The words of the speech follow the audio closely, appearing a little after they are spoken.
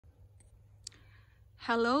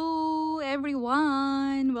Hello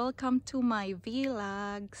everyone! Welcome to my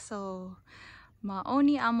vlog. So,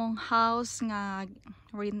 maoni among house nga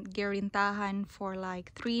girintahan for like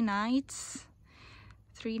 3 nights.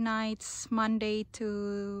 3 nights, Monday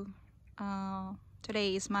to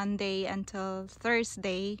today is Monday until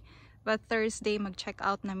Thursday. But Thursday mag-check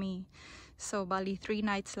out na mi. So, bali 3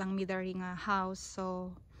 nights lang mi dari nga house.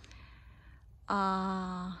 So,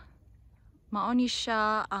 maoni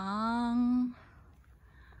siya ang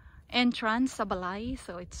entrance sa balay.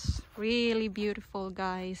 So it's really beautiful,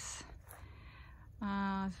 guys.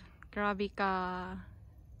 Grabe ka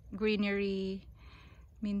greenery,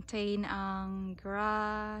 maintain ang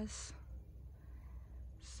grass.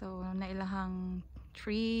 So nailahang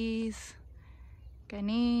trees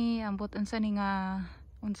kani ambot unsa ni nga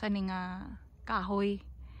kahoy.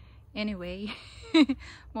 Anyway,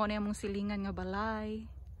 mo na among silingan nga balay.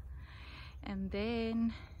 And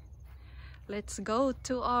then let's go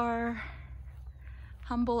to our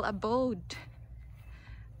humble abode.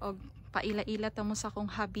 O paila-ila ta mo sa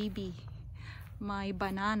akong habibi. May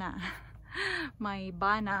banana. May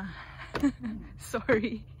bana.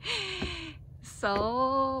 Sorry.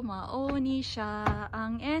 So, mauni siya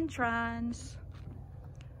ang entrance.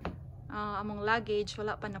 Among luggage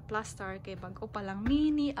wala pa na plaster kay bago pa lang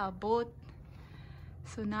mini abot.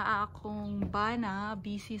 So naa akong bana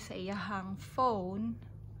busy sa iyahang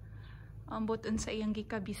phone. Ambot sa iyang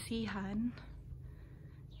gikabisihan.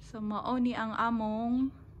 So maoni ang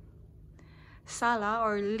among sala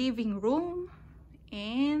or living room.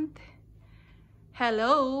 And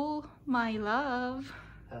hello my love.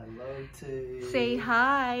 Hello to say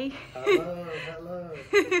hi. Hello.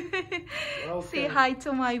 Say hi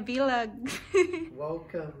to my vlog.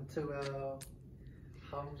 Welcome to our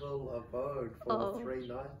humble abode for 3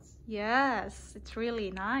 nights. Yes, it's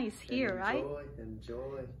really nice here, right?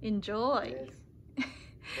 Enjoy. Yes.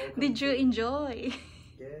 Did you enjoy?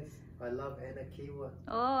 Yes, I love Anakiwa.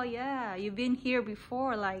 Oh yeah, you've been here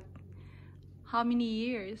before, like how many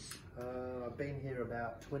years? I've been here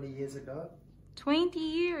about 20 years ago. 20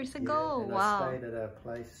 years ago. Yeah, and wow. I stayed at a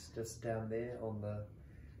place just down there on the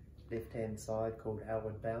left-hand side called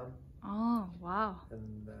Outward Bound. Oh wow.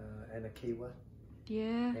 In Anakiwa.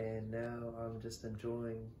 Yeah. And now I'm just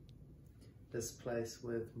enjoying this place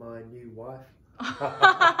with my new wife.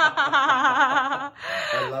 I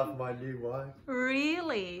love my new wife.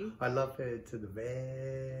 Really? I love her to the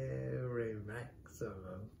very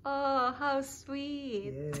maximum. Oh, how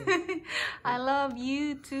sweet. Yeah. I love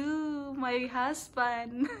you too, my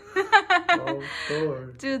husband. Oh,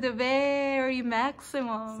 sure. To the very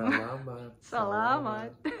maximum. Salamat.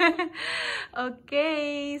 Salamat.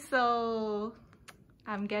 Okay, so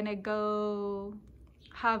I'm gonna go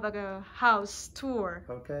have a house tour.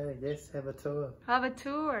 Okay, yes, have a tour. Have a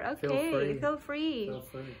tour. Okay, feel free. Feel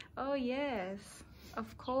free. Oh yes,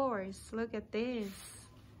 of course. Look at this.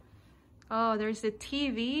 Oh, there's a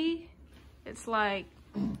TV. It's like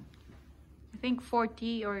I think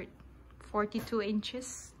 40 or 42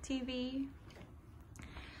 inches TV.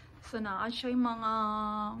 So naa siya yung mga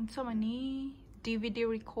unsa man ni DVD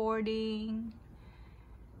recording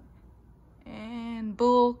and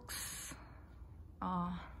books.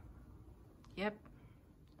 Yep,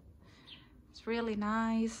 it's really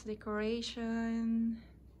nice decoration.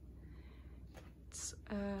 It's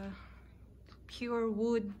pure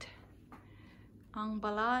wood ang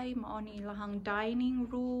balay. Mao ni ilahang dining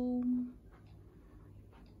room.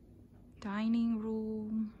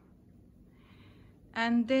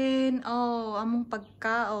 And then among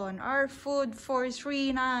pagkaon, our food for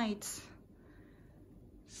 3 nights.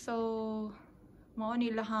 So mao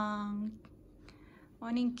ni ilahang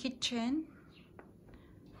morning kitchen.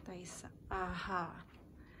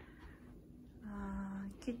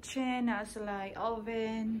 Kitchen has like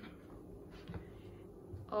oven,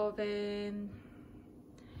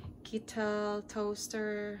 kettle,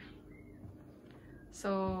 toaster.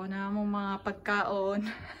 So namo mga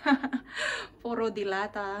pagkaon. Puro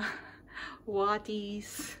dilata,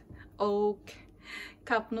 watis, oak,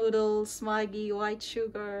 cup noodles, Maggi, white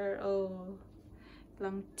sugar,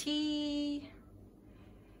 lang tea.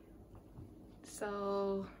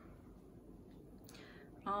 So,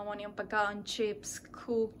 mo yung pagkaon, chips,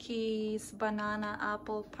 cookies, banana,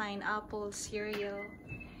 apple, pineapple, cereal.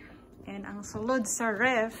 And ang sulod sa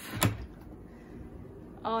ref,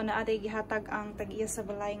 naaday gihatag ang tag-iya sa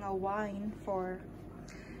balay nga wine for,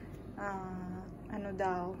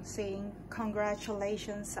 saying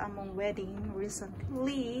congratulations sa among wedding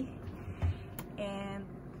recently. And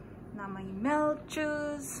na may milk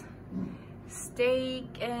juice,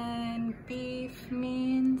 steak and beef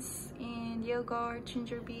mince and yogurt,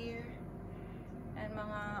 ginger beer, and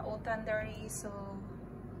mga otandary, so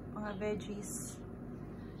mga veggies,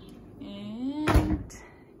 and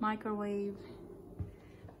microwave.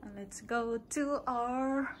 And let's go to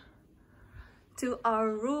our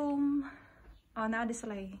room. Oh, na di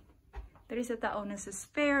salay. There is a tao na sa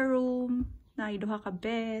spare room, na iduha ka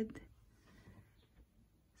bed.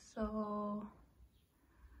 So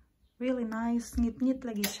really nice, ngit-ngit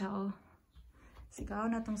lagi siya, oh. Sigaw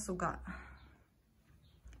na tong suga.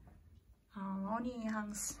 Only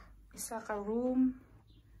hangs isa ka room.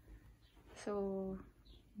 So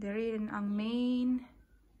there in ang main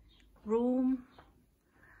room.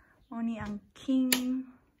 Only ang king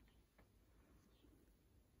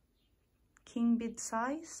bed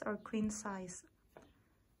size or queen size,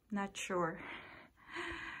 not sure.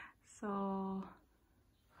 So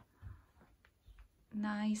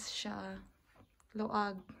nice siya,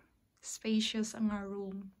 luag, spacious ang nga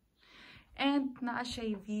room, and naa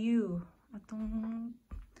siya view atong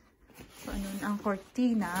so ano ang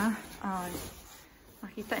cortina.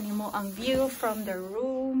 Makita nimo ang view from the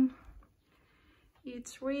room.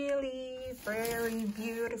 It's really very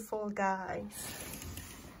beautiful, guys.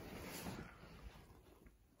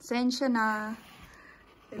 Sensya na,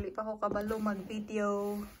 dili pa ko kabalo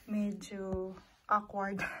mag-video, medyo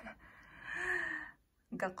awkward.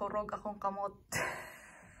 Gakurog akong kamot.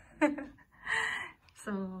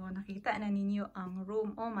 So, nakita na ninyo ang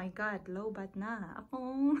room. Oh my God, lowbat na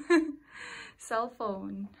akong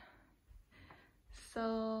cellphone. So,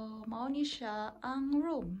 mauni siya ang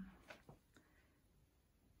room.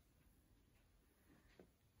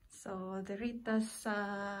 So, dirita sa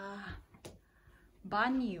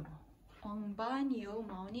banyo. Ang banyo,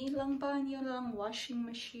 mauni lang banyo lang, washing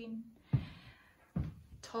machine,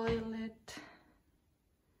 toilet.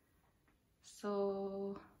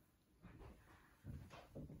 So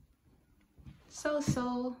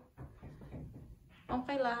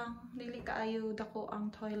okay lang, dili kaayo dako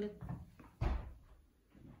ang toilet,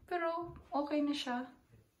 pero okay na siya,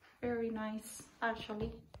 very nice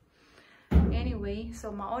actually. Anyway,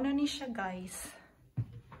 so mauna ni siya, guys,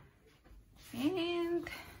 and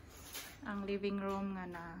ang living room nga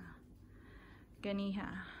na ganiha.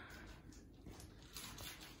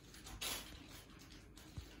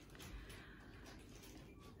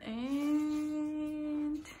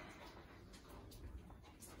 And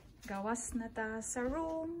gawas na ta sa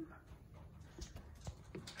room.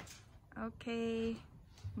 Okay,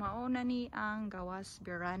 mauna ni ang gawas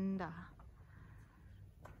veranda.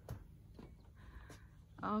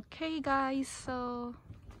 Okay, guys, so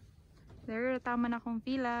there, tama na akong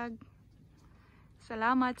vlog.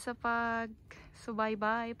 Salamat sa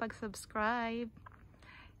pag-subaybay, pag-subscribe,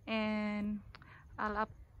 and I'll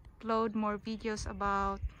upload more videos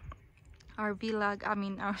about our vlog,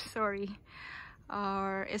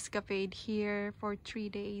 our escapade here for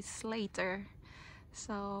 3 days later.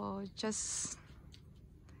 So just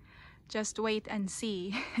wait and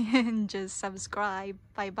see and just subscribe.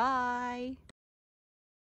 Bye bye.